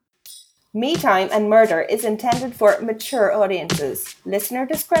Me Time and Murder is intended for mature audiences. Listener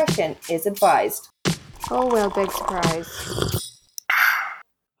discretion is advised. Oh, well, big surprise.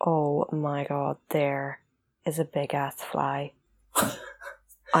 Oh my god, there is a big ass fly.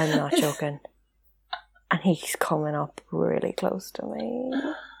 I'm not joking. And he's coming up really close to me.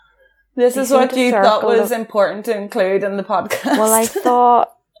 This is what you thought was important to include in the podcast. Well, I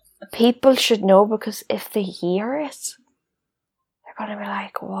thought people should know, because if they hear it, they're going to be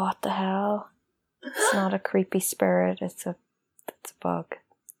like, what the hell? It's not a creepy spirit, it's a bug.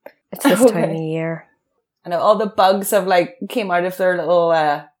 It's this time of year. I know all the bugs have came out of their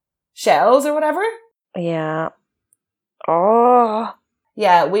little shells or whatever. Yeah. Oh.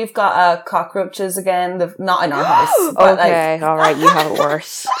 Yeah, we've got cockroaches again. Not in our house. But okay, alright, you have it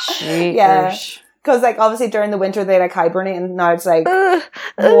worse. Yeah. Because obviously during the winter they hibernate, and now it's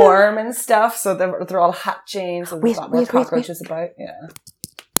warm and stuff, so they're all hatching, so there's a lot more cockroaches about. Yeah.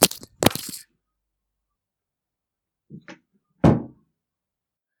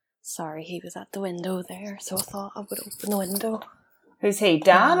 Sorry, he was at the window there, so I thought I would open the window. Who's he,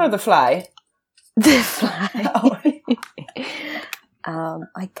 Dan or the fly? The fly.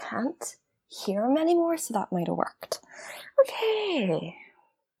 I can't hear him anymore, so that might have worked. Okay.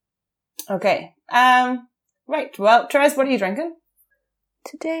 Right. Well, Therese, what are you drinking?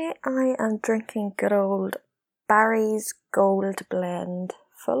 Today I am drinking good old Barry's Gold Blend,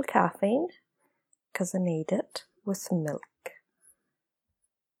 full caffeine, because I need it, with milk.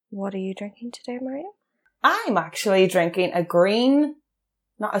 What are you drinking today, Maria? I'm actually drinking a green,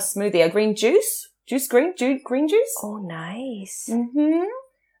 not a smoothie, a green juice. Green juice. Oh, nice. Mm-hmm.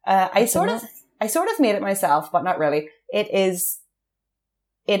 I sort of made it myself, but not really. It is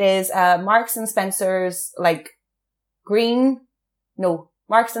Marks and Spencer's Marks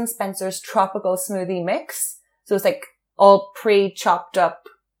and Spencer's tropical smoothie mix. So it's all pre-chopped up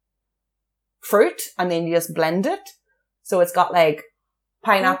fruit, and then you just blend it. So it's got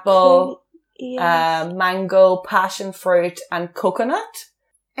pineapple, mango, passion fruit, and coconut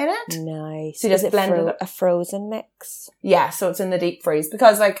in it. Nice. So you just blend it. A frozen mix? Yeah, so it's in the deep freeze,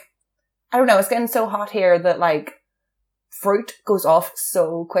 because I don't know, it's getting so hot here that fruit goes off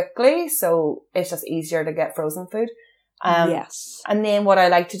so quickly, so it's just easier to get frozen food. Yes. And then what I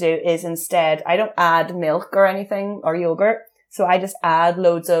like to do is, instead, I don't add milk or anything or yogurt, so I just add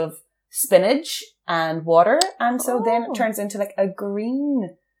loads of spinach and water, and so then it turns into a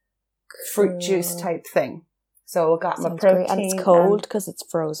green fruit juice type thing. So I got my protein. Great. And it's cold because it's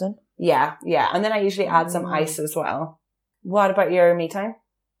frozen. Yeah. And then I usually add some ice as well. What about your me time?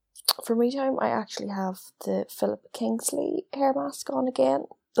 For me time, I actually have the Philip Kingsley hair mask on again.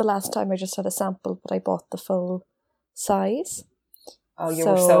 The last time I just had a sample, but I bought the full size. Oh, you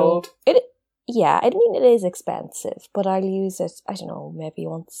were sold. Yeah, I mean, it is expensive, but I'll use it, I don't know, maybe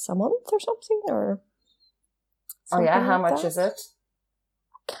once a month or something, or something. Oh yeah, how much is it?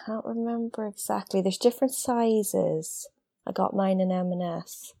 I can't remember exactly. There's different sizes. I got mine in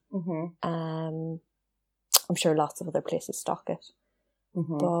M&S. Mm-hmm. I'm sure lots of other places stock it.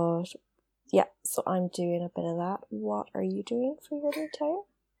 Mm-hmm. But yeah, so I'm doing a bit of that. What are you doing for your me time?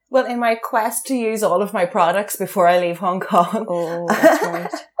 Well, in my quest to use all of my products before I leave Hong Kong. Oh, that's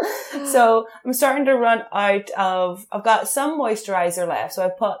right. So I'm starting to run out of, I've got some moisturizer left. So I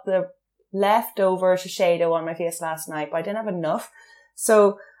put the leftover Shiseido on my face last night, but I didn't have enough.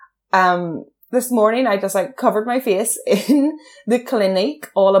 So, this morning I just covered my face in the Clinique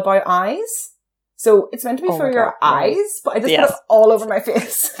All About Eyes. So it's meant to be for your eyes, but I just put it all over my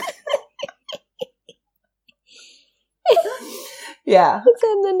face. Yeah. It's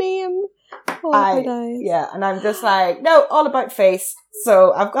in the name. Yeah, and I'm just no, all about face.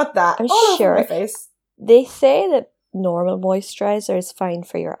 So I've got that over my face. They say that normal moisturizer is fine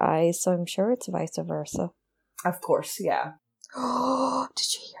for your eyes, so I'm sure it's vice versa. Of course, yeah. Oh,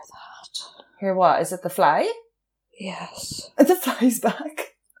 did you hear that? Hear what? Is it the fly? Yes. The fly's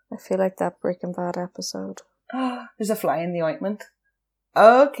back. I feel like that Breaking Bad episode. There's a fly in the ointment.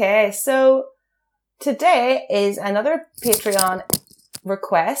 Okay, so today is another Patreon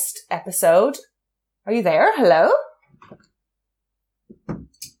request episode. Are you there? Hello?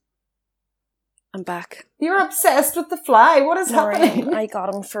 I'm back. You're obsessed with the fly. What is happening? I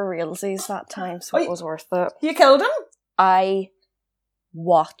got him for realsies that time, so it was worth it. You killed him? I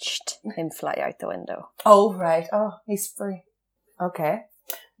watched him fly out the window. Oh, right. Oh, he's free. Okay.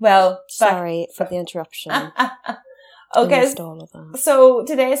 Well, sorry for the interruption. Okay. All of that. So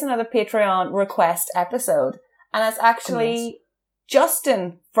today is another Patreon request episode, and it's actually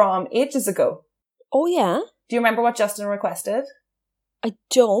Justin from ages ago. Oh, yeah? Do you remember what Justin requested? I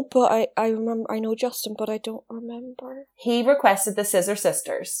don't, but I remember. I know Justin, but I don't remember. He requested the Scissor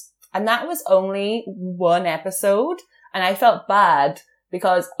Sisters. And that was only one episode. And I felt bad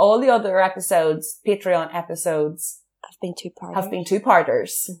because all the other episodes, Patreon episodes, I've been two-parters. have been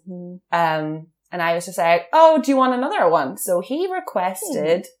two-parters. Mm-hmm. And I was just like, oh, do you want another one? So he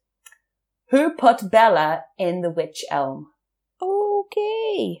requested, who put Bella in the witch elm?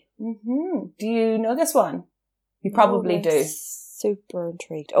 Okay. Do you know this one? You probably I'm do. Super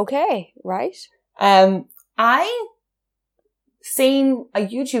intrigued. Okay, right. I seen a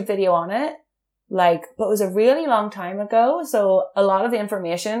YouTube video on it, but it was a really long time ago. So a lot of the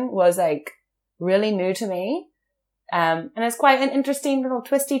information was really new to me. And it's quite an interesting little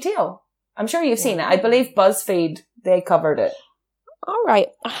twisty tale. I'm sure you've seen it. I believe BuzzFeed, they covered it. All right.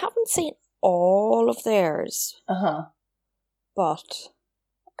 I haven't seen all of theirs. But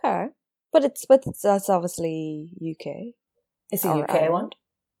okay. But that's obviously UK. It's a Or UK one. Ireland.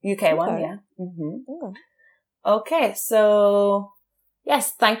 UK one, Okay. yeah. Okay. Okay, so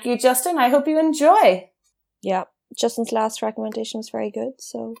yes, thank you, Justin. I hope you enjoy. Yeah. Justin's last recommendation was very good,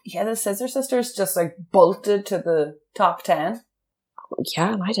 so Yeah, the Scissor Sisters just bolted to the top 10.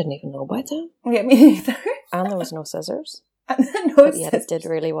 yeah, and I didn't even know about them. Yeah, me neither. And there was no scissors. No, But yet it did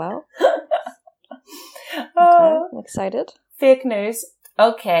really well. Okay, I'm excited. Fake news.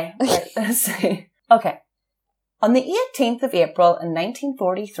 Okay, right, let's see. Okay. On the 18th of April in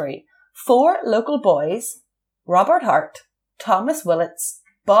 1943, 4 local boys, Robert Hart, Thomas Willits,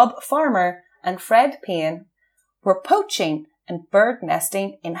 Bob Farmer, and Fred Payne, were poaching and bird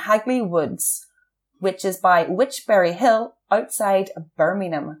nesting in Hagley Woods, which is by Witchbury Hill outside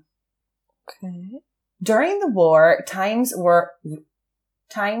Birmingham. Okay. During the war, times were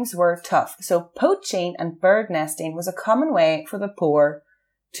tough, so poaching and bird nesting was a common way for the poor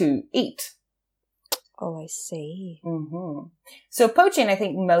to eat. Oh, I see. So poaching, I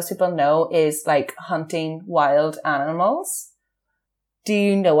think most people know, is hunting wild animals. Do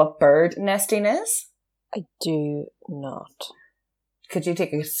you know what bird nesting is? I do not. Could you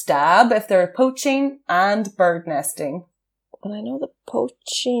take a stab if they're poaching and bird nesting? And I know that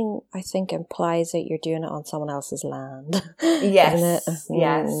poaching, I think, implies that you're doing it on someone else's land. Yes. Isn't it?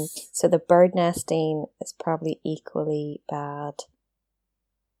 Yes. So the bird nesting is probably equally bad.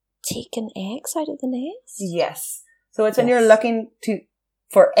 Taking eggs out of the nest? Yes. So it's when Yes. you're looking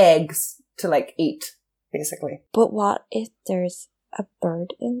for eggs to eat, basically. But what if there's a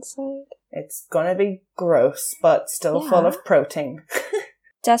bird inside? It's gonna be gross, but still full Yeah. of protein.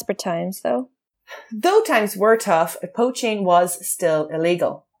 Desperate times, though. Though times were tough, poaching was still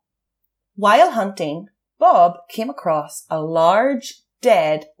illegal. While hunting, Bob came across a large,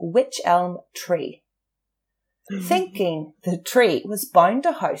 dead wych elm tree. Thinking the tree was bound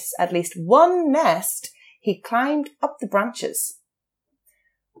to house at least one nest, he climbed up the branches.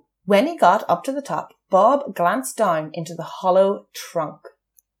 When he got up to the top, Bob glanced down into the hollow trunk.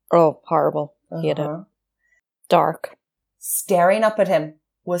 Oh, horrible. Hate it. Dark. Staring up at him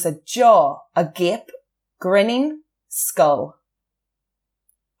was a jaw, agape, grinning skull.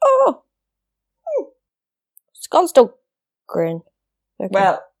 Oh! Skulls don't grin. Okay.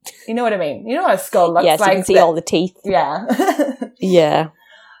 Well, you know what I mean. You know what a skull looks yes, like. you can see all the teeth. Yeah. Yeah.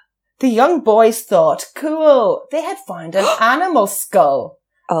 The young boys thought, cool, they had found an animal skull.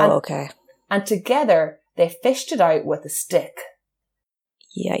 Oh, okay. And together they fished it out with a stick.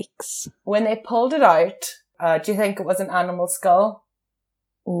 Yikes. When they pulled it out, do you think it was an animal skull?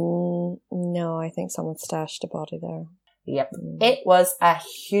 No, I think someone stashed a body there. Yep. It was a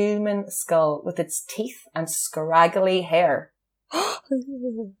human skull with its teeth and scraggly hair.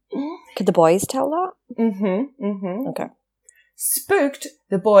 Could the boys tell that? Okay. Spooked,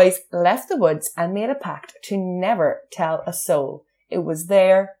 the boys left the woods and made a pact to never tell a soul. It was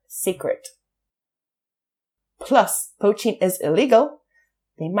their secret. Plus, poaching is illegal.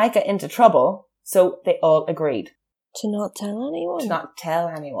 They might get into trouble, so they all agreed To not tell anyone? to not tell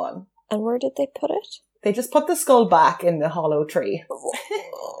anyone. And where did they put it? They just put the skull back in the hollow tree.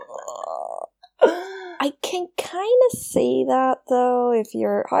 I can kind of see that, though, if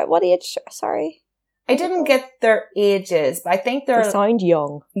you're... What age? Sorry. I didn't get their ages, but I think They they're... sound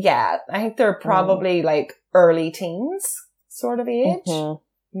young. Yeah, I think they're probably early teens sort of age.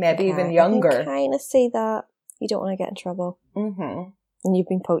 Maybe even younger. I can kind of see that. You don't want to get in trouble. And you've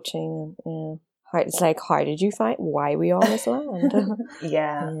been poaching. And, yeah. It's like, how did you find... Why are we on this land?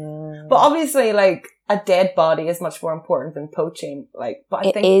 Yeah. Yeah. But obviously, a dead body is much more important than poaching. But I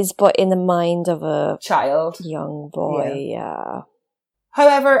It think is, but in the mind of a child. young boy, yeah.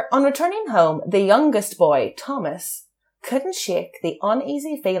 However, on returning home, the youngest boy, Thomas, couldn't shake the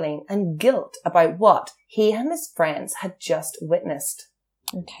uneasy feeling and guilt about what he and his friends had just witnessed.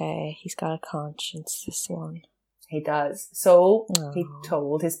 Okay, he's got a conscience, this one. He does. So he Aw.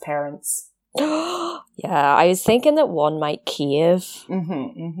 told his parents. Yeah, I was thinking that one might cave.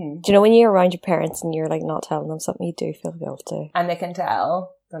 Mm-hmm. Do you know when you're around your parents and you're like not telling them something, you do feel guilty. And they can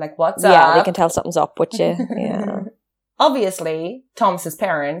tell. They're like, what's up? Yeah, they can tell something's up with you. Yeah. Obviously, Thomas's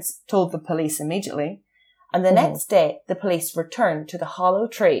parents told the police immediately. And the Mhm. next day, the police returned to the hollow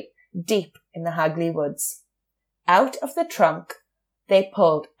tree deep in the Hagley Woods. Out of the trunk, they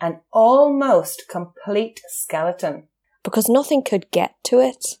pulled an almost complete skeleton. Because nothing could get to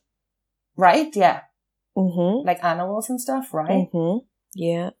it. Right? Yeah. Mm-hmm. Like animals and stuff, right? Mm-hmm.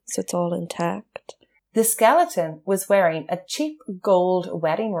 Yeah, so it's all intact. The skeleton was wearing a cheap gold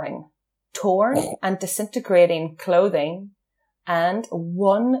wedding ring, torn and disintegrating clothing, and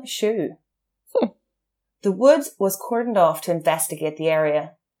one shoe. The woods was cordoned off to investigate the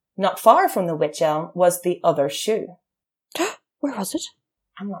area. Not far from the wych elm was the other shoe. Where was it?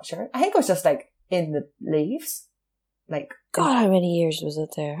 I'm not sure. I think it was just like in the leaves. Like, God, how many years was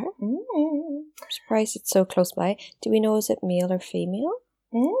it there? mm, I'm surprised it's so close by. Do we know is it male or female?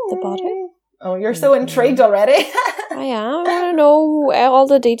 The body? Oh, you're so intrigued already. I am. I want to know all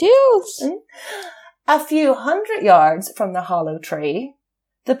the details. A few hundred yards from the hollow tree,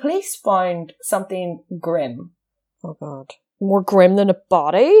 the police found something grim. Oh God, more grim than a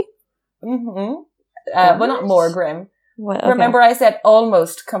body. Mm-hmm. Well, not more grim. Well, okay. Remember I said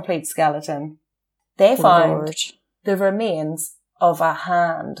almost complete skeleton. They found Lord. the remains of a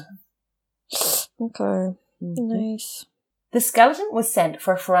hand. Okay, Mhm. nice. The skeleton was sent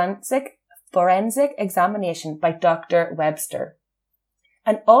for forensic examination by Dr. Webster.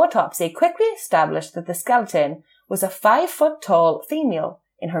 An autopsy quickly established that the skeleton was a 5-foot-tall female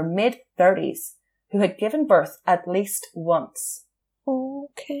in her mid-30s who had given birth at least once.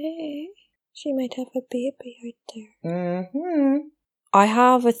 Okay, she might have a baby out there. Mm-hmm. I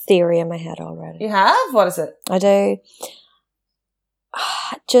have a theory in my head already. You have? What is it? I do.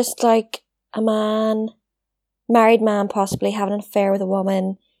 Just like a man, married man, possibly having an affair with a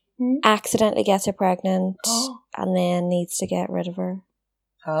woman, accidentally gets her pregnant, and then needs to get rid of her.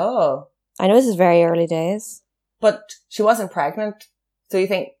 Oh. I know this is very early days. But she wasn't pregnant. So you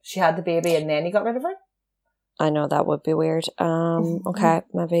think she had the baby and then he got rid of her? I know that would be weird. Okay,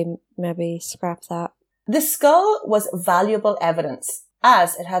 maybe scrap that. The skull was valuable evidence,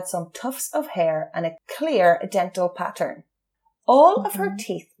 as it had some tufts of hair and a clear dental pattern. All of her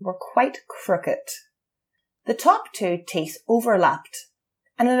teeth were quite crooked. The top 2 teeth overlapped,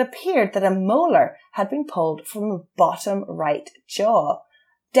 and it appeared that a molar had been pulled from the bottom right jaw,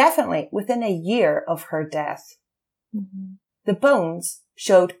 definitely within a year of her death. Mm-hmm. The bones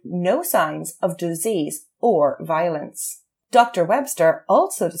showed no signs of disease or violence. Dr. Webster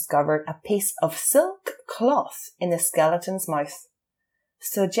also discovered a piece of silk cloth in the skeleton's mouth,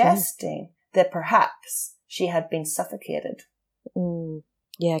 suggesting that perhaps she had been suffocated.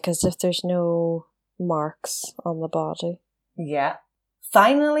 Yeah, because if there's no marks on the body. Yeah.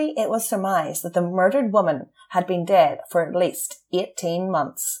 Finally, it was surmised that the murdered woman had been dead for at least 18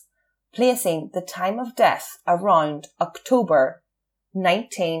 months, placing the time of death around October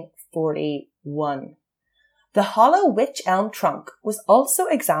 1941. The hollow wych elm trunk was also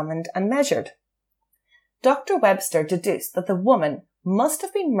examined and measured. Dr. Webster deduced that the woman must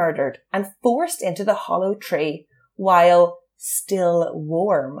have been murdered and forced into the hollow tree while still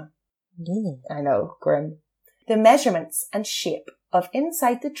warm. I know, grim. The measurements and shape of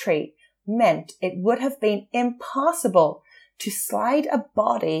inside the tree meant it would have been impossible to slide a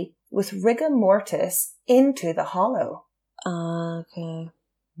body with rigor mortis into the hollow. Okay.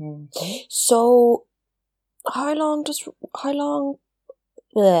 Mm-hmm. So,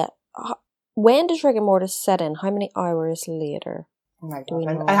 when does rigor mortis set in? How many hours later? Oh my Do we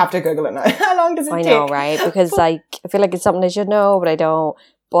God, know? I have to Google it now. How long does it I take? know, right? Because I feel like it's something I should know, but I don't.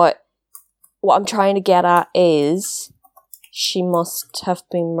 But what I'm trying to get at is she must have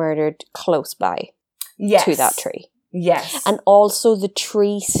been murdered close by to that tree. Yes. And also the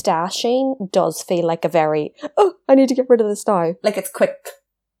tree stashing does feel like a very, I need to get rid of this now. like it's quick,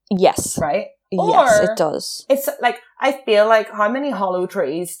 Yes. right? Yes, Or it does. It's like, I feel like, how many hollow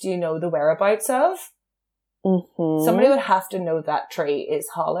trees do you know the whereabouts of? Mm-hmm. Somebody would have to know that tree is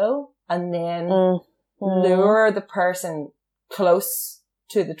hollow and then Mm-hmm. lure the person close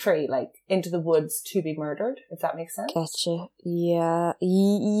to the tree, like into the woods to be murdered, if that makes sense. Gotcha. Yeah.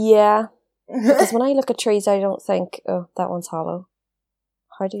 Yeah. Because when I look at trees, I don't think, oh, that one's hollow.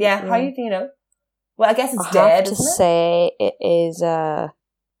 How do you Yeah, how do you know? Well, I guess it's I dead, have to isn't say it is a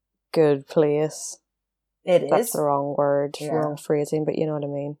good place. it? It That's is. the wrong word, Yeah. wrong phrasing, but you know what I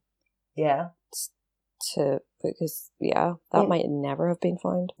mean. Yeah. Because that Mm. might never have been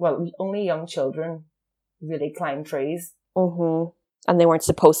found. Well, only young children really climb trees. Mm-hmm. And they weren't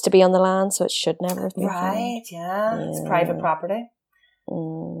supposed to be on the land, so it should never have been found. Right, yeah. It's private property.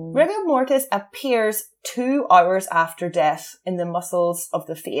 Mm. Rigor mortis appears 2 hours after death in the muscles of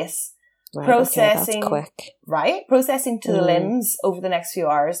the face. Right, Processing, okay, that's quick. Right? Processing to the limbs over the next few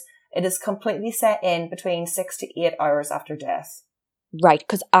hours. It is completely set in between 6 to 8 hours after death. Right,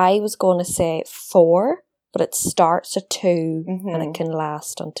 because I was going to say 4, but it starts at 2 and it can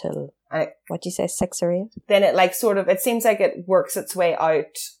last until, what do you say, 6 or 8? Then it like sort of, it seems like it works its way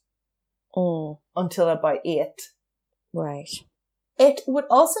out until about 8. Right. It would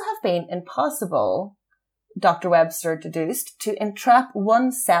also have been impossible, Dr. Webster deduced, to entrap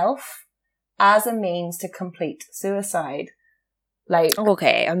oneself as a means to complete suicide. Like,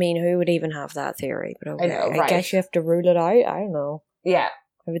 okay, I mean, who would even have that theory? But okay, I know, right. I guess you have to rule it out. I don't know. Yeah.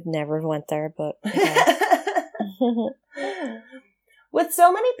 I would never have went there, but okay. With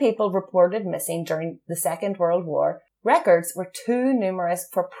so many people reported missing during the Second World War, records were too numerous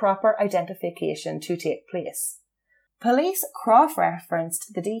for proper identification to take place. Police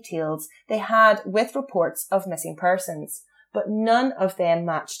cross-referenced the details they had with reports of missing persons, but none of them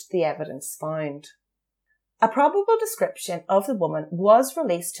matched the evidence found. A probable description of the woman was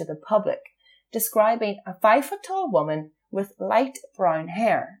released to the public, describing a 5-foot-tall woman with light brown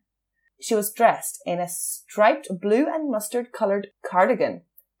hair. She was dressed in a striped blue and mustard-coloured cardigan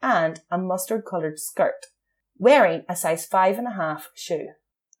and a mustard-coloured skirt, wearing a size 5.5 shoe.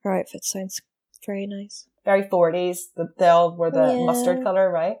 Her outfit sounds very nice. Very 40s. They all were the mustard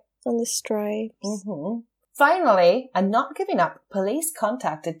colour, right? And the stripes. Mm-hmm. Finally, and not giving up, police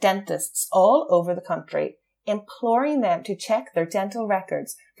contacted dentists all over the country, imploring them to check their dental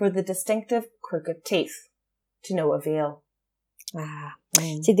records for the distinctive crooked teeth. To no avail.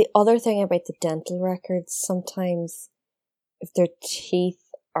 See, the other thing about the dental records, sometimes if their teeth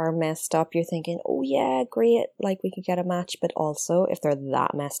are messed up, you're thinking, oh yeah, great, like we could get a match. But also, if they're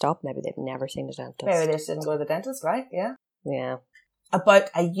that messed up, maybe they've never seen a dentist. Maybe they just didn't go to the dentist, right? Yeah. Yeah. About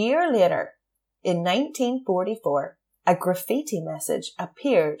a year later, in 1944, a graffiti message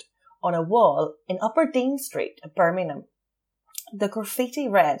appeared on a wall in Upper Dean Street, Birmingham. The graffiti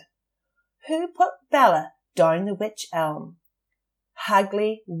read, "Who put Bella down the wych elm?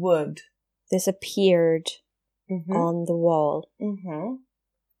 Hagley Wood." This appeared on the wall.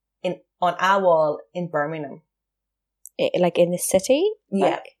 On a wall in Birmingham. Like in the city?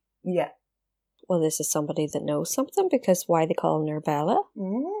 Yeah. Yeah. Well, this is somebody that knows something, because why are they calling her Bella?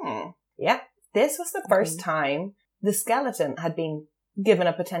 Yeah. This was the first time the skeleton had been given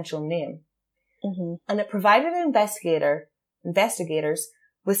a potential name. And it provided investigators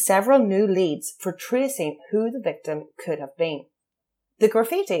with several new leads for tracing who the victim could have been. The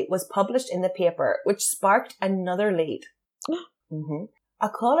graffiti was published in the paper, which sparked another lead. A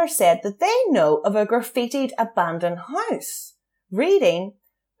caller said that they know of a graffitied abandoned house, reading,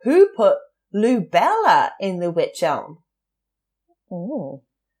 "Who put Lubella in the wych elm?"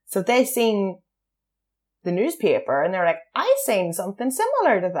 So they seen the newspaper and they're like, I seen something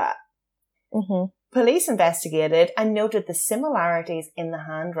similar to that. Police investigated and noted the similarities in the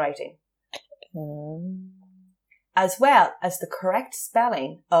handwriting, as well as the correct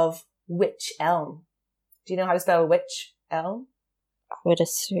spelling of wych elm. Do you know how to spell wych elm? I would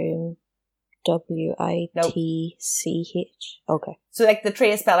assume W-I-T-C-H. Okay. So like the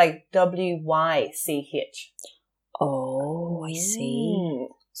tree is spelled like W-Y-C-H. Oh, I see.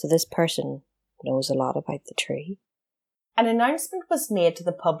 So this person knows a lot about the tree. An announcement was made to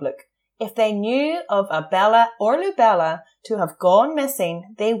the public. If they knew of a Bella or Lubella to have gone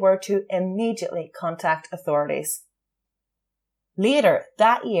missing, they were to immediately contact authorities. Later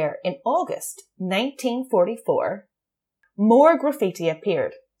that year, in August 1944, more graffiti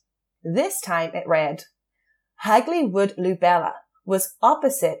appeared. This time it read, "Hagley Wood Lubella was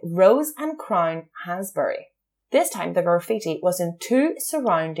opposite Rose and Crown, Hasbury." This time the graffiti was in 2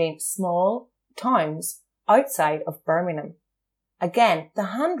 surrounding small towns outside of Birmingham. Again, the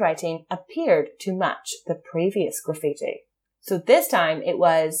handwriting appeared to match the previous graffiti. So this time it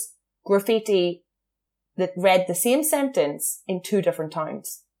was graffiti that read the same sentence in 2 different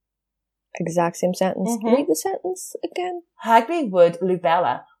towns. Exact same sentence. Read the sentence again. Hagley Wood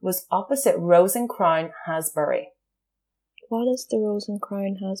Lubella was opposite Rose and Crown, Hasbury. What is the Rose and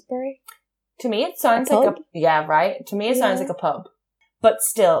Crown, Hasbury? To me it sounds like a... Yeah, right? To me it sounds like a pub. But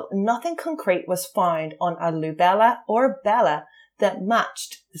still, nothing concrete was found on a Lubella or Bella that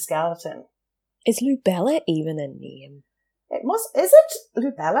matched the skeleton. Is Lubella even a name? It must... Is it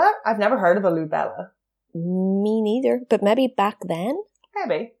Lubella? I've never heard of a Lubella. Me neither, but maybe back then?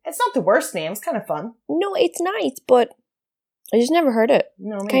 Maybe. It's not the worst name. It's kind of fun. No, it's nice, but I just never heard it.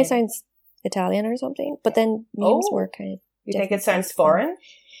 No, it kind of sounds Italian or something. But then names were kind of You think it different. sounds foreign?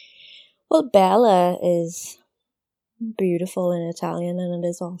 Well, Bella is beautiful in Italian, and it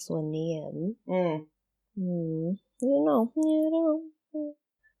is also a name. I don't know. Yeah, I don't know.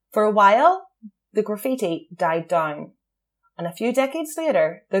 For a while, the graffiti died down. And a few decades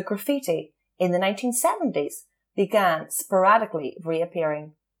later, the graffiti in the 1970s began sporadically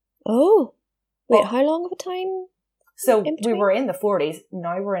reappearing. Oh, wait, Well, how long of a time? So in we between? were in the 40s,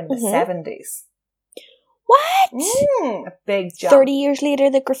 now we're in the 70s. What? A big jump. 30 years later,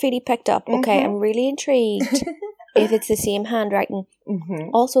 the graffiti picked up. Okay, Mhm. I'm really intrigued if it's the same handwriting.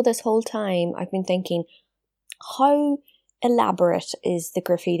 Also, this whole time, I've been thinking, how elaborate is the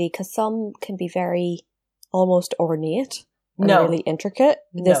graffiti? Because some can be very almost ornate and No. really intricate.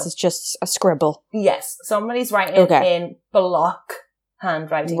 No. This is just a scribble. Yes, somebody's writing Okay. in block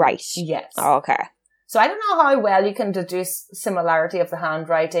handwriting. Right. Yes. Oh, okay. So I don't know how well you can deduce similarity of the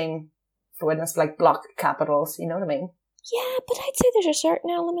handwriting for witness like block capitals. You know what I mean? Yeah, but I'd say there's a certain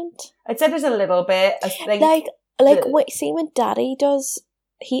element. I'd say there's a little bit. I think Like the- wait, see when Daddy does,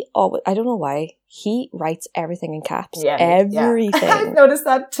 he always, I don't know why, he writes everything in caps. Yeah, Everything. I've noticed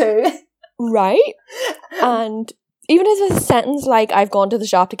that too. Right? And even if it's a sentence like, I've gone to the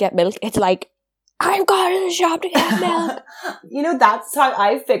shop to get milk, it's like, I've gone to the shop to get milk. You know, that's how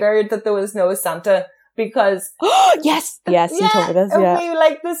I figured that there was no Santa, because Yes, you told me this, yeah.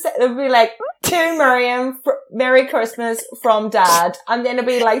 It'd be like to Miriam, Merry Christmas from Dad, and then it'd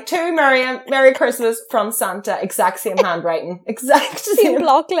be like to Miriam, Merry Christmas from Santa. Exact same handwriting, exact In same.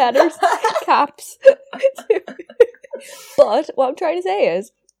 block letters, caps. But what I'm trying to say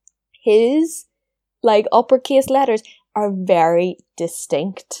is, his like uppercase letters are very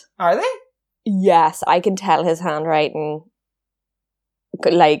distinct. Are they? Yes, I can tell his handwriting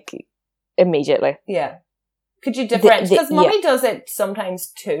like immediately. Yeah. Could you differentiate? Because yeah. Mummy does it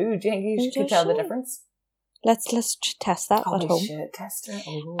sometimes too. Do you think you could Does tell the she? difference? Let's test that at Oh, we home. should test it.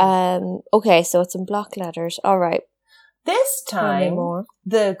 Oh. Okay, so it's in block letters. All right. This Tell me time, more.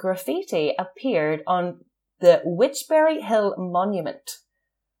 the graffiti appeared on the Witchbury Hill Monument,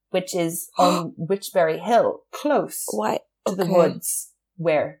 which is on Witchbury Hill, close Why? to the Okay. woods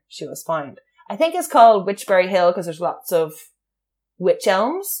where she was found. I think it's called Witchbury Hill because there's lots of witch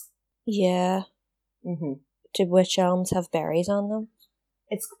elms. Yeah. Mm-hmm. Do witch elms have berries on them?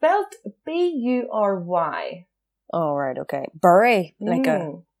 It's spelled B-U-R-Y. Oh, right. Okay. Bury, like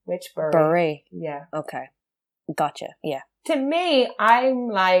a Witchbury. bury. Yeah. Okay. Gotcha. Yeah. To me, I'm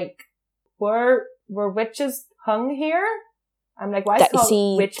like, were witches hung here? I'm like, why is it That- called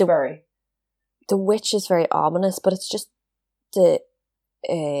see, Witchbury? The witch is very ominous, but it's just the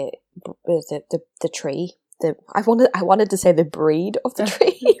tree. I wanted to say the breed of the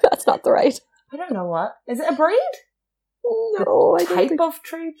tree. That's not the right. I don't know what. Is it a breed? No, I don't Type think of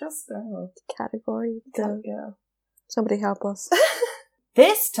tree? Just I don't know. category. Yeah. Somebody help us.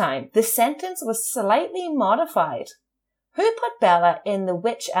 This time, the sentence was slightly modified. Who put Bella in the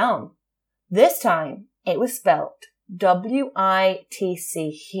witch elm? This time, it was spelled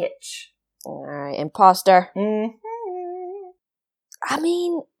W-I-T-C-H. All right, imposter. Mm-hmm. I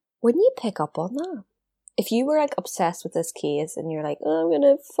mean, wouldn't you pick up on that? If you were like obsessed with this case and you're like, oh, I'm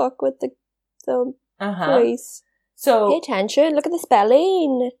gonna fuck with the Uh-huh. police. Pay So, attention, look at the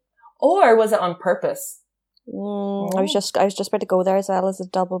spelling. or was it on purpose? I was just about to go there as well as a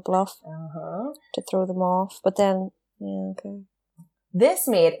double bluff Uh-huh. to throw them off, but then okay. This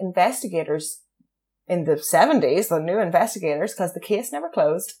made investigators in the 70s, the new investigators, because the case never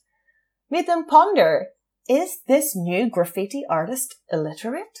closed, made them ponder, is this new graffiti artist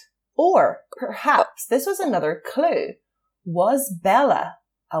illiterate? Or perhaps this was another clue. Was Bella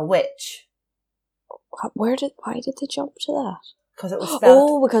a witch? Why did they jump to that? Because it was spelled,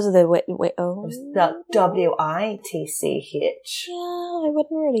 Oh, because of the wait. it was spelled W-I-T-C-H. Yeah, I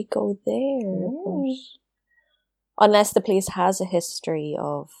wouldn't really go there. Mm. But unless the place has a history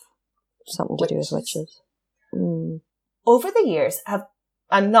of something to do with Witches. witches. Over the years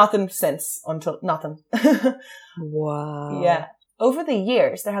and nothing since until nothing. Wow. Yeah. Over the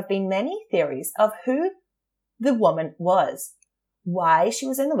years, there have been many theories of who the woman was, why she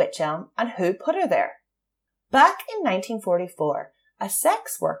was in the witch elm, and who put her there. Back in 1944, a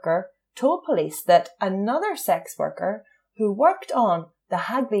sex worker told police that another sex worker who worked on the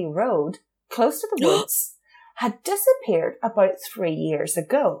Hagley Road, close to the woods, had disappeared about 3 years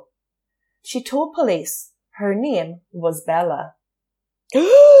ago. She told police her name was Bella.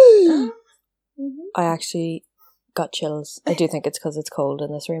 I actually got chills. I do think it's because it's cold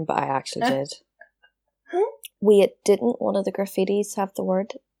in this room, but I actually did. Wait, didn't one of the graffitis have the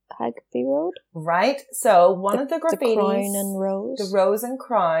word Hagby Road? Right. So one of the The graffitis, Crown and Rose. the Rose and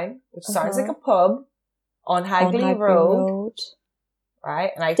Crown, which sounds Uh-huh. like a pub on on Hagley Hagby Road. Road.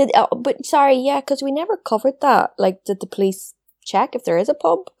 Right. And I But sorry, yeah, because we never covered that. Like, did the police check if there is a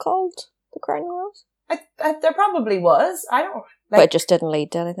pub called the Crown and Rose? there probably was. I don't. But it just didn't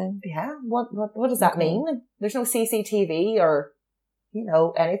lead to anything. Yeah. What does that Okay. mean? There's no CCTV or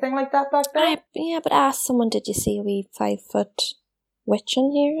anything like that back then. Yeah, but ask someone, did you see a wee 5-foot witch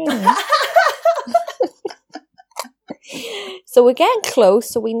in here? I don't know. So we're getting close,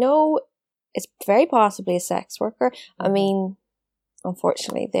 so we know it's very possibly a sex worker. I mean,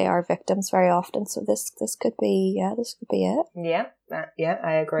 unfortunately, they are victims very often, so this could be it. Yeah,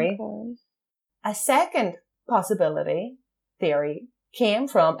 I agree. Okay. A second possibility theory came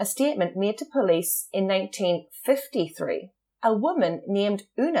from a statement made to police in 1953. A woman named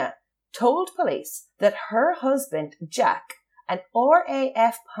Una told police that her husband, Jack, an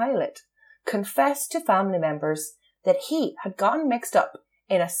RAF pilot, confessed to family members that he had gotten mixed up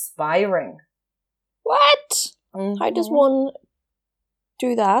in a spy ring. What? How does Mhm. one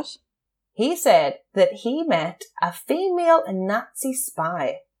do that? He said that he met a female Nazi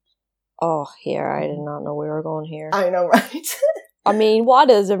spy. Oh, here, I did not know we were going here. I know, right? I mean, what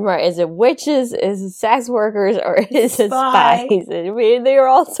is it? Is it witches? Is it sex workers? Or is it Spy. spies? I mean, they are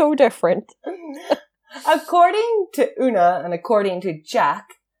all so different. According to Una and according to Jack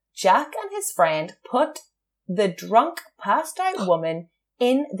and his friend put the drunk, passed out woman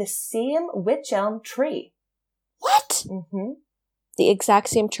in the same wych elm tree. What? Mm-hmm. The exact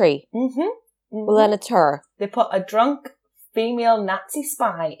same tree. Mm-hmm. Mm-hmm. Well, then it's her. They put a drunk female Nazi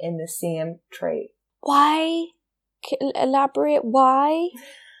spy in the same tree. Why? Elaborate. Why?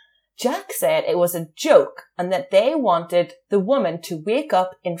 Jack said it was a joke and that they wanted the woman to wake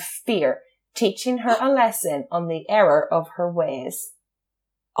up in fear, teaching her a lesson on the error of her ways.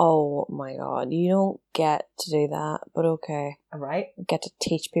 Oh my god, you don't get to do that, but okay. All right. You get to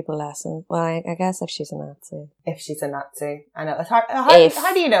teach people lessons. Well, I guess if she's a Nazi. If she's a Nazi. I know. It's hard.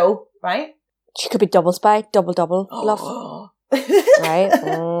 How do you know, right? She could be double spy, double bluff. Right?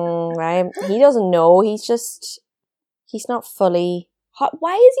 Right. He doesn't know. He's not fully hot.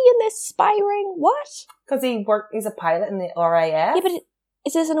 Why is he in this spy ring? What? Because he's a pilot in the RAF. Yeah, but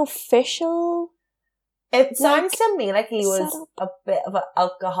is this an official? It sounds to me like he was setup? a bit of an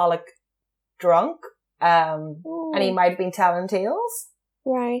alcoholic drunk. And he might have been telling tales,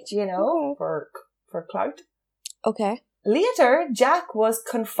 Right. Okay. for clout. Okay. Later, Jack was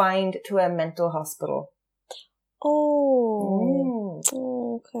confined to a mental hospital. Oh.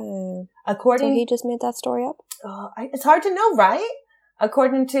 Mm. Okay. According So he just made that story up? it's hard to know, right?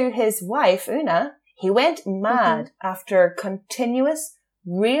 According to his wife, Una, he went mad after continuous,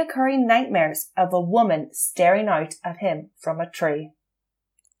 reoccurring nightmares of a woman staring out at him from a tree.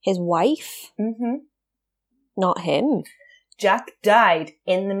 His wife? Mm-hmm. Not him. Jack died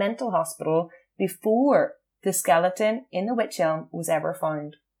in the mental hospital before the skeleton in the wych elm was ever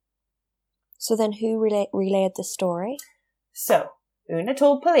found. So then who relayed the story? So, Una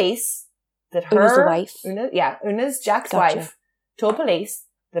told police that Una's the wife. Una's Jack's Gotcha. wife told police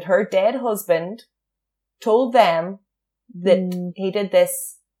that her dead husband told them that he did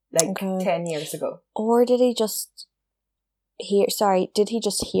this Okay. 10 years ago. Or did he just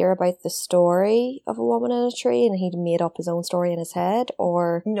hear about the story of a woman in a tree and he'd made up his own story in his head?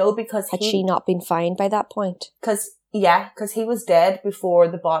 Or No, because had she not been found by that point? Because he was dead before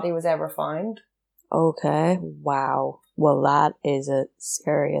the body was ever found. Okay. Wow. Well, that is a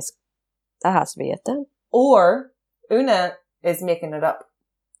serious... That has to be it then. Or Una is making it up.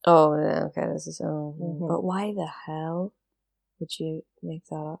 Oh, yeah, okay. This is... Mhm. But why the hell would you make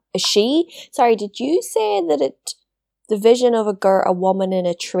that up? Is she... Sorry, did you say that the vision of a woman in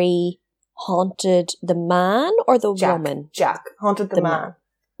a tree haunted the man or the woman? Jack haunted the man.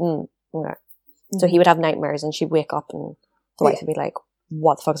 Okay. So he would have nightmares and she'd wake up and the wife would be like,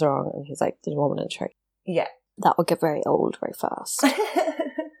 what the fuck's wrong? And he's like, there's a woman in a tree. Yeah. That would get very old very fast.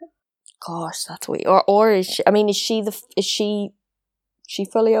 Gosh, that's weird. Or is she, I mean, is she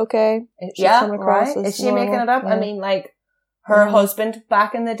fully okay? She come across as Is she normal? making it up? Yeah. I mean, like, her husband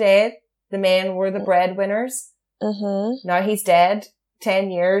back in the day, the men were the breadwinners. Uh-huh. Now he's dead. 10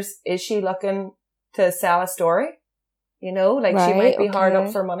 years. Is she looking to sell a story? You know, like she might be hard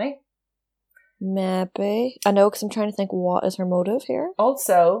up for money. Maybe. I know, because I'm trying to think, what is her motive here?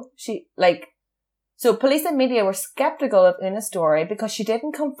 Also, so police and media were skeptical of Una's story because she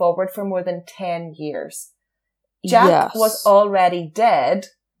didn't come forward for more than 10 years. Jack was already dead,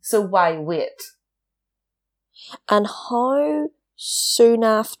 so why wait? And how soon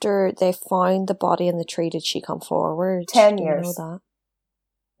after they found the body in the tree did she come forward? 10 Do you years. know that?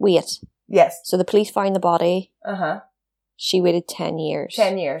 Wait. Yes. So the police found the body. Uh-huh. She waited 10 years.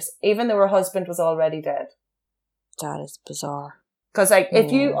 10 years. Even though her husband was already dead. That is bizarre. Because, like,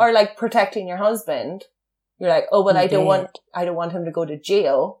 if you are, like, protecting your husband, you're like, oh, well, I don't want him to go to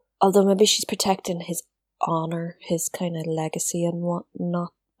jail. Although maybe she's protecting his honour, his kind of legacy and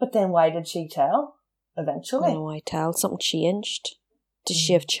whatnot. But then why did she tell? Eventually. I don't know why tell. Something changed. Did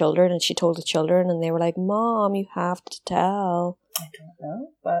she have children and she told the children and they were like, Mom, you have to tell? I don't know,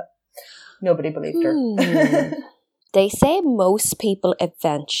 but nobody believed her. They say most people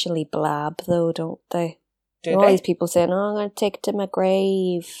eventually blab though, don't they? Do All they? these people saying, oh, I'm going to take it to my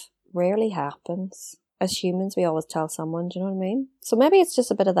grave. Rarely happens. As humans, we always tell someone, do you know what I mean? So maybe it's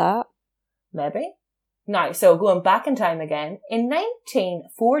just a bit of that. Maybe. Now, so going back in time again, in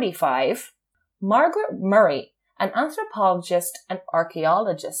 1945, Margaret Murray, an anthropologist and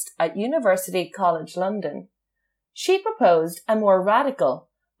archaeologist at University College London, she proposed a more radical,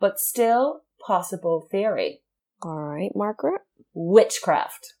 but still possible theory. All right, Margaret.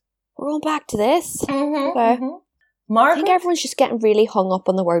 Witchcraft. We're going back to this. Mm-hmm, Okay. mm-hmm. I Margaret, think everyone's just getting really hung up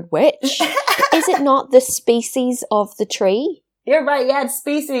on the word witch. Is it not the species of the tree? you're right, yeah, it's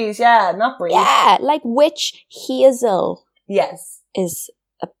species, yeah, not breed. Yeah, like witch hazel Yes. is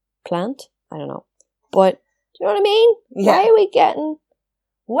a plant. I don't know. But, do you know what I mean? Yeah. Why are we getting...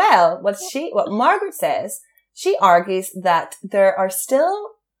 Well, what Margaret says, she argues that there were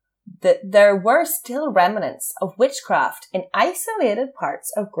still remnants of witchcraft in isolated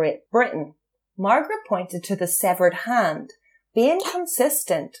parts of Great Britain. Margaret pointed to the severed hand being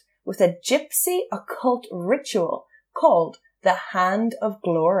consistent with a gypsy occult ritual called the Hand of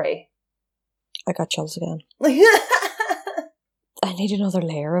Glory. I got chills again. I need another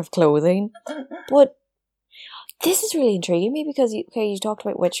layer of clothing. But this is really intriguing me because you talked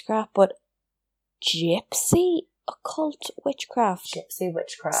about witchcraft, but gypsy occult witchcraft. Gypsy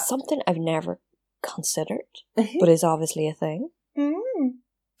witchcraft. Something I've never considered, but is obviously a thing. Mm.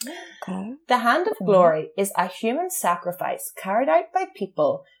 Okay. The Hand of Glory is a human sacrifice carried out by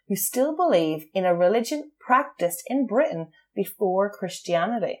people who still believe in a religion practiced in Britain before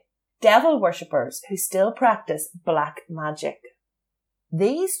Christianity. Devil worshippers who still practice black magic.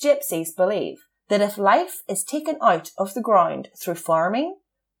 These gypsies believe that if life is taken out of the ground through farming,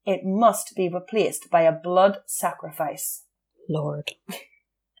 it must be replaced by a blood sacrifice. Lord.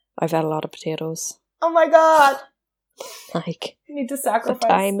 I've had a lot of potatoes. Oh my God! Like, You need to the sacrifice.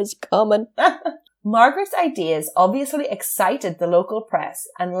 time is coming. Margaret's ideas obviously excited the local press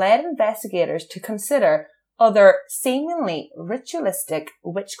and led investigators to consider other seemingly ritualistic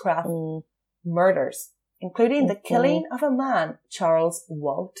witchcraft murders, including the killing of a man, Charles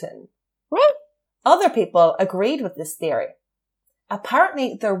Walton. Right. Other people agreed with this theory.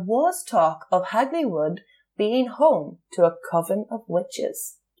 Apparently, there was talk of Hagley Wood being home to a coven of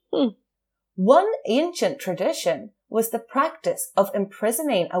witches. One ancient tradition was the practice of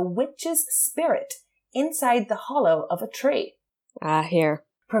imprisoning a witch's spirit inside the hollow of a tree, Here.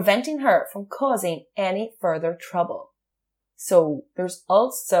 preventing her from causing any further trouble. So there's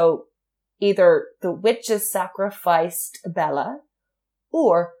also either the witches sacrificed Bella,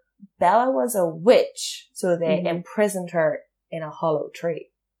 or Bella was a witch, so they imprisoned her in a hollow tree.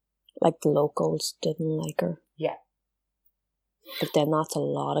 Like the locals didn't like her. Yeah. But then that's a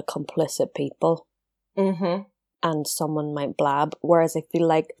lot of complicit people. Mm-hmm. And someone might blab. Whereas I feel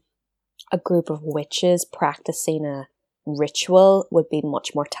like a group of witches practicing a ritual would be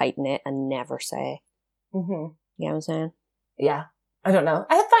much more tight-knit and never say. Mm-hmm. You know what I'm saying? Yeah. I don't know.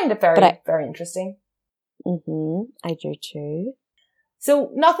 I find it very interesting. I do too.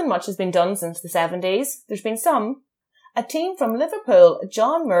 So nothing much has been done since the 70s. There's been some. A team from Liverpool,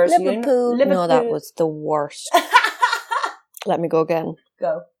 John Moores... Liverpool. No, that was the worst. Let me go again.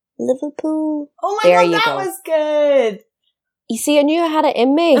 Go. Liverpool. Oh my There God, you that go. was good. You see, I knew I had it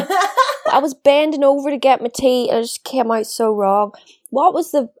in me. I was bending over to get my tea and it just came out so wrong. What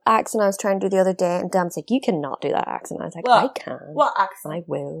was the accent I was trying to do the other day? And Dan's like, you cannot do that accent. I was like, I can. What accent? I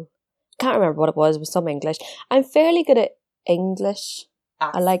will. Can't remember what it was. It was some English. I'm fairly good at English.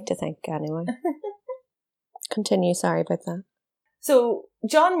 I like to think anyway. Continue, sorry about that. So,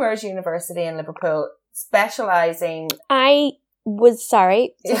 John Moores University in Liverpool, specialising... I was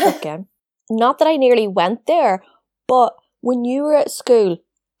sorry. Again. Not that I nearly went there, but when you were at school,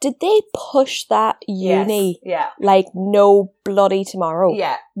 did they push that uni like no bloody tomorrow?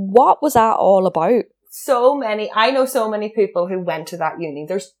 Yeah. What was that all about? I know so many people who went to that uni.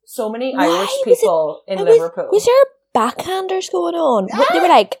 There's so many Irish people in Liverpool. Was there backhanders going on? They were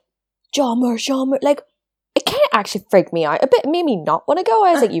like, John Moore, like, it kind of actually freaked me out a bit. It made me not want to go.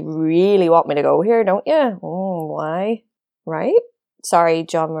 I was like, you really want me to go here, don't you? Why? Right? Sorry,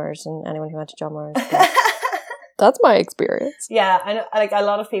 John Moores and anyone who went to John Moores. That's my experience. Yeah, I know. Like a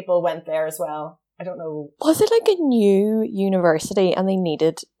lot of people went there as well. I don't know. Was it like a new university and they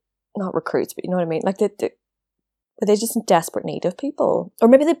needed, not recruits, but you know what I mean? Like, were they just in desperate need of people? Or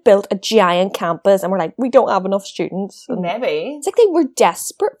maybe they built a giant campus and were like, we don't have enough students. And Maybe. it's like they were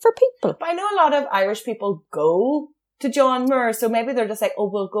desperate for people. But I know a lot of Irish people go to John Moore, so maybe they're just like, oh,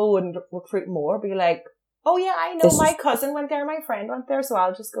 we'll go and recruit more. Be like, oh yeah, I know my cousin went there, my friend went there, so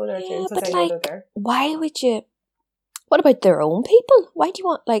I'll just go there too. But I like, go there. why would you? What about their own people? Why do you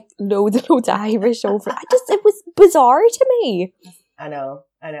want like loads and loads of Irish over? It was bizarre to me. I know.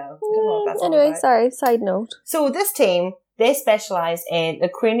 I don't know what that's all Anyway, about. sorry, side note. So this team, they specialise in the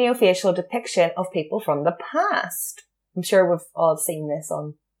craniofacial depiction of people from the past. I'm sure we've all seen this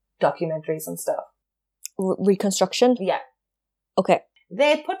on documentaries and stuff. Reconstruction? Yeah. Okay.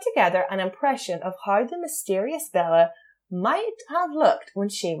 They put together an impression of how the mysterious Bella might have looked when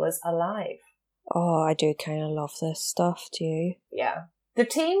she was alive. Oh, I do kind of love this stuff, do you? Yeah. The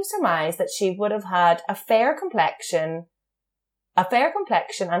team surmised that she would have had a fair complexion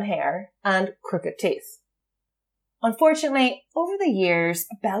and hair, and crooked teeth. Unfortunately, over the years,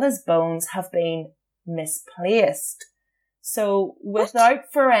 Bella's bones have been misplaced. So,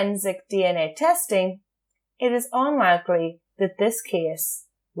 without forensic DNA testing, it is unlikely that this case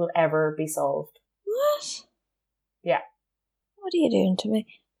will ever be solved. What? Yeah. What are you doing to me?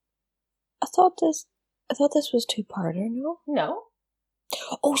 I thought this was two-parter, no? No.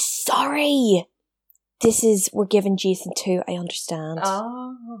 Oh, sorry! We're giving Jason 2, I understand.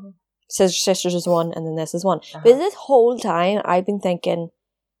 Oh. Sisters is 1, and then this is 1. But this whole time, I've been thinking,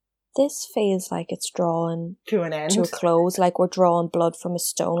 this feels like it's drawing to an end. To a close, like we're drawing blood from a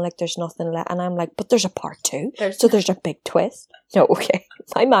stone, like there's nothing left. And I'm like, but there's a part 2. So there's a big twist. No, okay.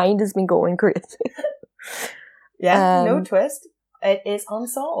 My mind has been going crazy. Yeah, no twist. It is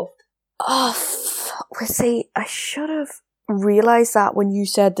unsolved. Oh, see, I should have realised that when you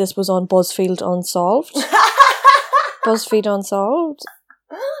said this was on BuzzFeed Unsolved. BuzzFeed Unsolved.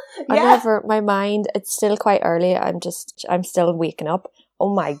 Yeah. My mind, it's still quite early. I'm still waking up.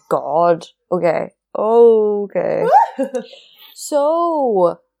 Oh my God. Okay.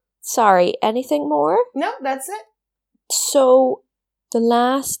 So, sorry, anything more? No, that's it. So,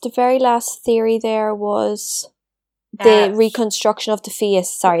 the very last theory there was the reconstruction of the face.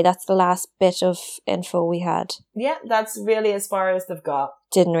 Sorry, that's the last bit of info we had. Yeah, that's really as far as they've got.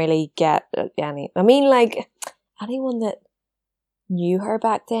 Didn't really get any. I mean, like, anyone that knew her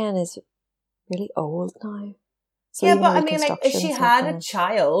back then is really old now. So yeah, but I mean, like, if she had a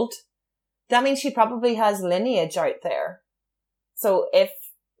child, that means she probably has lineage out there. So if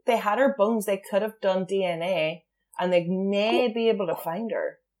they had her bones, they could have done DNA and they may be able to find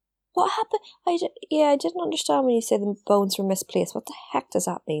her. What happened? I didn't understand when you said the bones were misplaced. What the heck does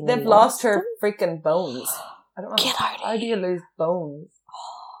that mean? They've lost her freaking bones. I don't know. Get out of How do you lose bones?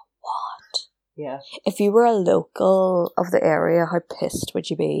 What? Yeah. If you were a local of the area, how pissed would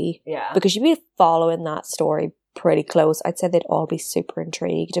you be? Yeah. Because you'd be following that story pretty close. I'd say they'd all be super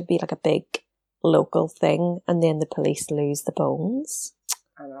intrigued. It'd be like a big local thing, and then the police lose the bones.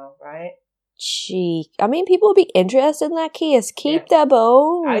 I know, right? Gee, I mean, people would be interested in that case. Keep their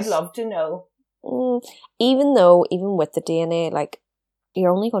bones. I'd love to know. Even with the DNA, like,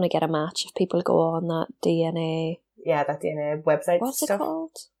 you're only going to get a match if people go on that DNA. Yeah, that DNA website. What's it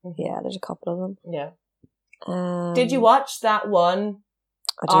called? Mm-hmm. Yeah, there's a couple of them. Yeah. Did you watch that one?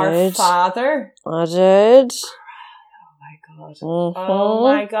 I did. Our Father? I did. Oh my God. Mm-hmm. Oh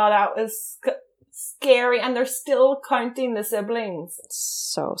my God, that was scary. And they're still counting the siblings.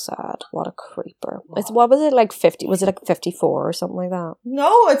 So sad. What a creeper. What was it, like 50? Was it like 54 or something like that?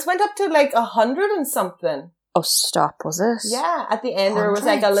 No, it's went up to like 100 and something. Oh, stop, was it? Yeah, at the end there was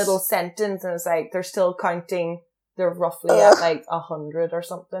like a little sentence and it's like they're still counting. They're roughly at like 100 or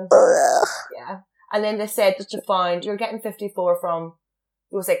something. Yeah. And then they said that you're getting 54 from,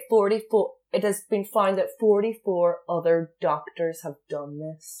 it was like 44. It has been found that 44 other doctors have done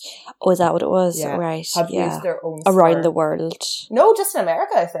this. Oh, is that what it was? Yeah. Right. Have used their own around sperm. the world. No, just in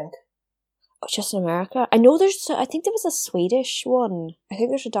America, I think. Oh, just in America? I know I think there was a Swedish one. I think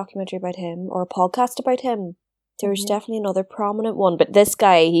there's a documentary about him or a podcast about him. There was definitely another prominent one, but this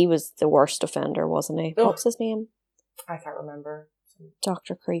guy, he was the worst offender, wasn't he? Oh. What's his name? I can't remember.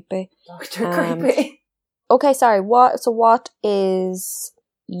 Dr. Creepy. Dr. Creepy. Okay, sorry. What is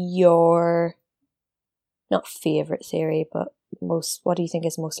your, not favourite theory, but what do you think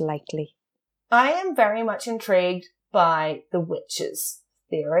is most likely? I am very much intrigued by the witches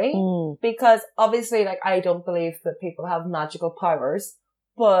theory because obviously, like, I don't believe that people have magical powers,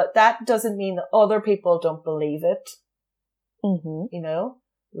 but that doesn't mean that other people don't believe it. Mm-hmm. you know,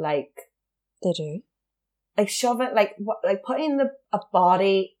 like They do. shoving, like putting a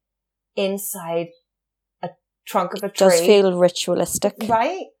body inside a trunk of a tree. Does feel ritualistic.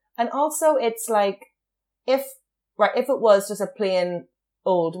 Right? And also it's like, if it was just a plain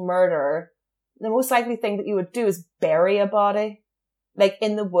old murder, the most likely thing that you would do is bury a body. Like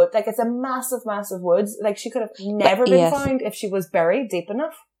in the wood. Like it's a massive, massive woods. Like she could have never been found if she was buried deep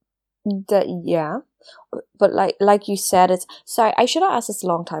enough. Yeah. But like you said, it's... Sorry, I should have asked this a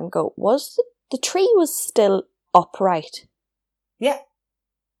long time ago. Was the tree was still upright? Yeah.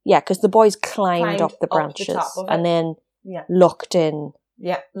 Yeah, because the boys climbed up the branches the top of it. and then Yeah. looked in.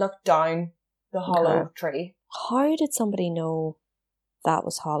 Yeah, looked down the hollow tree. How did somebody know that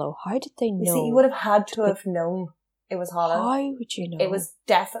was hollow? How did they know? You see, you would have had to have known it was hollow. How would you know? It was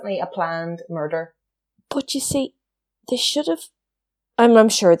definitely a planned murder. But you see, they should have... I'm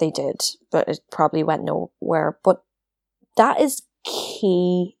sure they did, but it probably went nowhere. But that is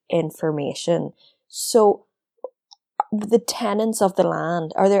key information. So, the tenants of the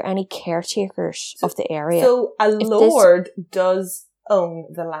land, are there any caretakers of the area? So, a lord does own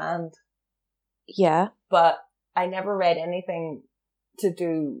the land. Yeah. But I never read anything to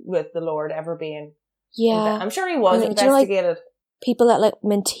do with the lord ever being... Yeah. I'm sure he was investigated. You know, like, people that like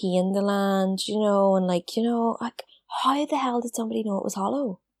maintain the land, you know, and like, you know, like, how the hell did somebody know it was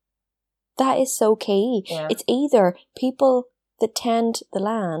hollow? That is so key. Yeah. It's either people that tend the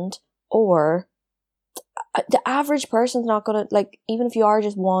land, or the average person's not gonna, like, even if you are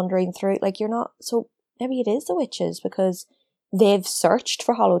just wandering through, like, you're not, so maybe it is the witches because they've searched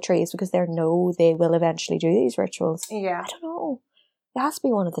for hollow trees because they know they will eventually do these rituals. Yeah. I don't know. It has to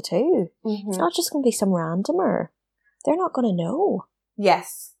be one of the two. Mm-hmm. It's not just going to be some randomer. They're not going to know.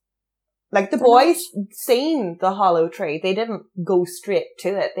 Yes. Like the boys seen the hollow tree. They didn't go straight to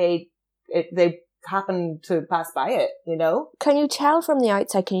it. They happened to pass by it, you know? Can you tell from the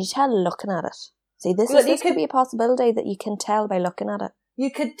outside? Can you tell looking at it? See, this could be a possibility that you can tell by looking at it.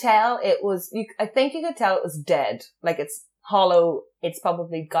 You could tell it was, I think you could tell it was dead. Like it's hollow. It's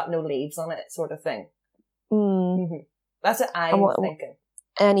probably got no leaves on it, sort of thing. Mm-hmm. That's what I'm thinking.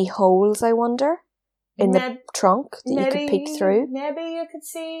 Any holes, I wonder, in the trunk that you could peek through? Maybe you could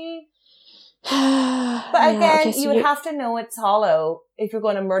see. But again, you would have to know it's hollow if you're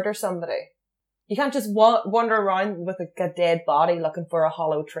going to murder somebody. You can't just wander around with a dead body looking for a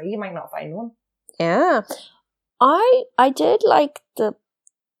hollow tree. You might not find one. Yeah. I did like the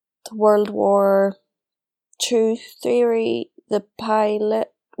World War II theory, the pilot.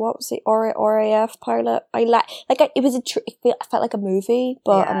 What was the RAF pilot? It was it felt like a movie,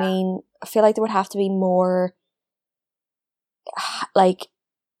 but yeah. I mean, I feel like there would have to be more, like,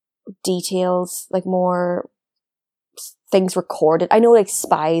 details, like more things recorded. I know, like,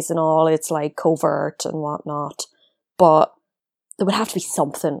 spies and all, it's like covert and whatnot, but there would have to be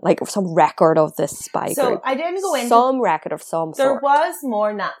something, like some record of this spy group. So I didn't go into some record of some there sort. There was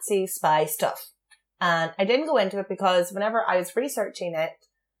more Nazi spy stuff, and I didn't go into it because whenever I was researching it,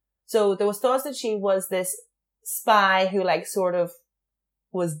 so there was thoughts that she was this spy who, like, sort of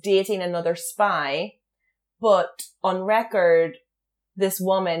was dating another spy, but on record, this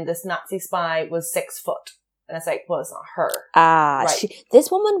woman, this Nazi spy, was 6 foot. And it's like, well, it's not her. Right.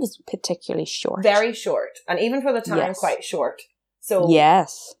 This woman was particularly short. Very short. And even for the time, yes. Quite short. So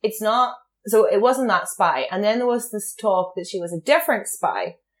yes. It's not, so it wasn't that spy. And then there was this talk that she was a different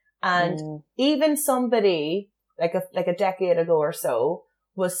spy. And even somebody, like a decade ago or so,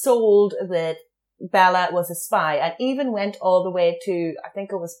 was sold that Bella was a spy, and even went all the way to, I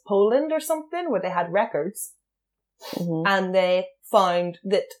think it was Poland or something, where they had records. Mm-hmm. And they found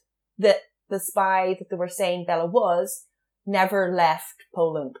that the spy that they were saying Bella was never left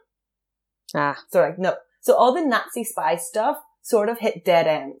Poland. So like, no. So all the Nazi spy stuff sort of hit dead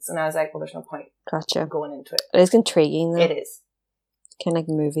ends. And I was like, well, there's no point going into it. It is intriguing, though. It is. Kind of like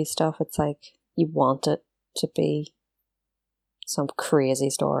movie stuff. It's like, you want it to be some crazy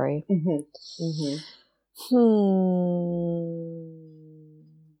story. Mm-hmm. Mm-hmm.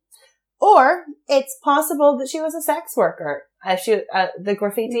 Or it's possible that she was a sex worker. The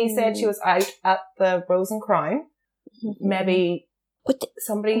graffiti said she was out at the Rose and Crown. Mm-hmm. Maybe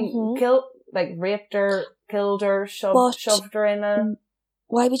somebody raped her, killed her, shoved her in a...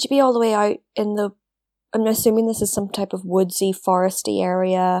 Why would you be all the way out in the... I'm assuming this is some type of woodsy, foresty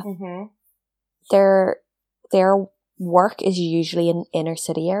area. Mm-hmm. Their work is usually in inner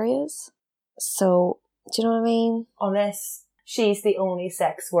city areas. So, do you know what I mean? Unless she's the only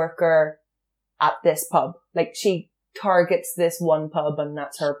sex worker at this pub. Like, she targets this one pub and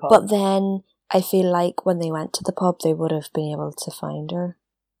that's her pub. But then, I feel like when they went to the pub, they would have been able to find her.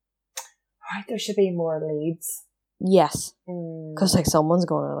 Right, there should be more leads. Yes. Because like someone's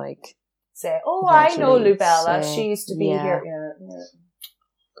going to like say, oh, I know eventually Lubella. say- She used to be yeah. here. Yeah, yeah.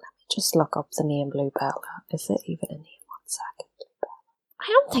 just look up the name Bluebella. Is it even a name? 1 second. I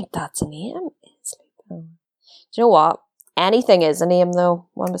don't think that's a name. Is Lubella? Do you know what? Anything is a name though.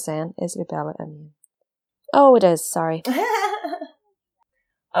 What am I saying? Is Lubella a name? Oh, it is. Sorry.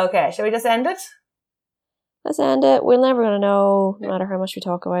 Okay, shall we just end it? Let's end it. We're never going to know, no matter how much we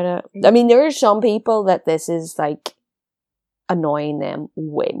talk about it. I mean, there are some people that this is like annoying them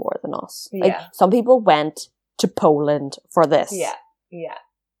way more than us. Like, Yeah. some people went to Poland for this. Yeah, yeah.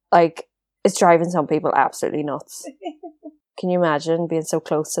 Like, it's driving some people absolutely nuts. Can you imagine being so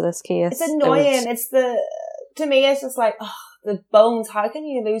close to this case? It's annoying. To me, it's just like, oh, the bones. How can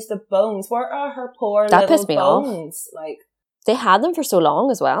you lose the bones? Where are her poor That little pissed me off. bones? Like, They had them for so long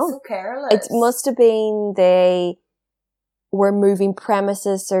as well. so careless. It must have been they were moving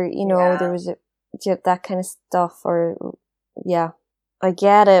premises, or Yeah. there was that kind of stuff, or yeah, I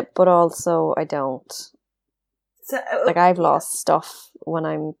get it, but also I don't. So, Like, I've lost stuff when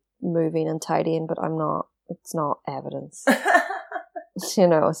I'm moving and tidying, but I'm not. It's not evidence. It's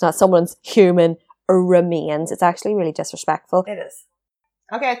not someone's human remains. It's actually really disrespectful. It is.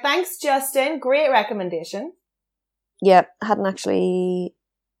 Okay, thanks, Justin. Great recommendation. Yeah, I hadn't actually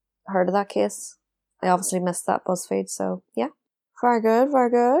heard of that case. I obviously missed that BuzzFeed, so yeah. Very good, very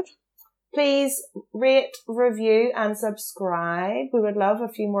good. Please rate, review, and subscribe. We would love a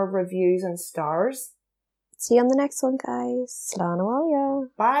few more reviews and stars. See you on the next one, guys. Slán Abhaile.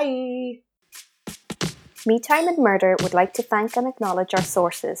 Bye. Me Time and Murder would like to thank and acknowledge our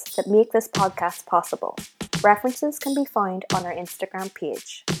sources that make this podcast possible. References can be found on our Instagram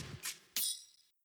page.